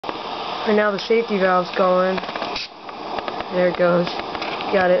Right now the safety valve's going. There it goes.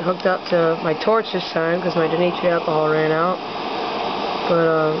 Got it hooked up to my torch this time because my denatured alcohol ran out. But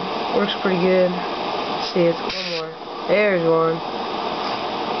works pretty good. Let's see, it's one more. There's one.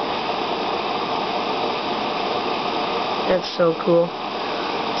 That's so cool.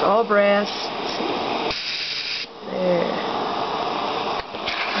 It's all brass. There.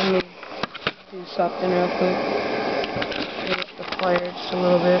 Let me do something real quick. Get up the fire just a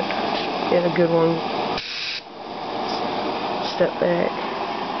little bit. Get a good one. Step back.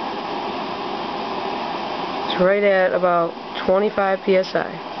 It's right at about 25 psi.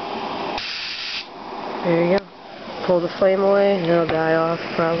 There you go. Pull the flame away and it'll die off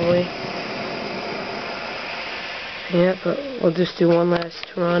probably. Yeah, but we'll just do one last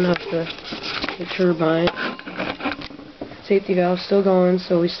run of the turbine. Safety valve's still going,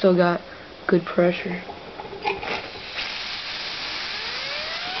 so we still got good pressure.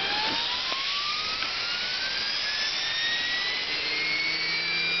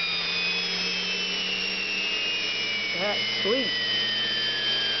 That's sweet.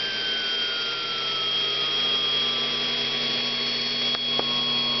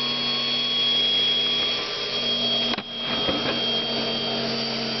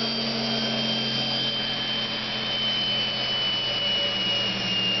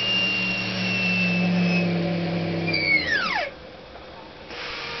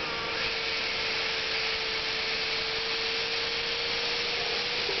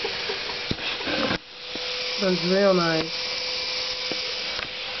 Runs real nice.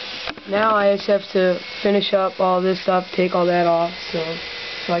 Now I just have to finish up all this stuff, take all that off, so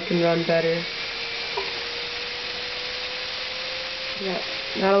I can run better. Yeah,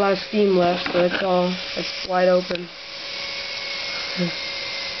 not a lot of steam left, so it's wide open.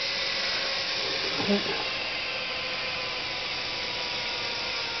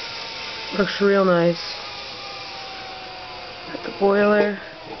 Works real nice. Got the boiler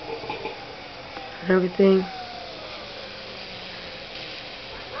and everything.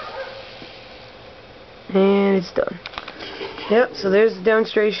 And it's done. Yep, so there's the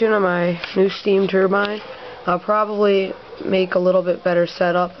demonstration of my new steam turbine. I'll probably make a little bit better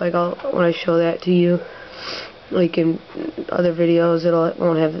setup, like when I show that to you. Like in other videos, it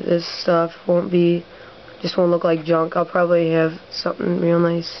won't have this stuff, won't look like junk. I'll probably have something real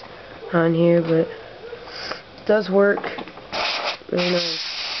nice on here, but it does work really nice.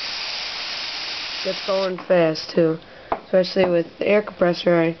 Gets going fast too, especially with the air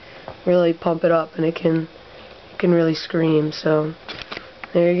compressor. I really pump it up and it can really scream. So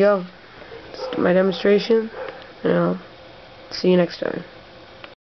there you go. That's my demonstration, and I'll see you next time.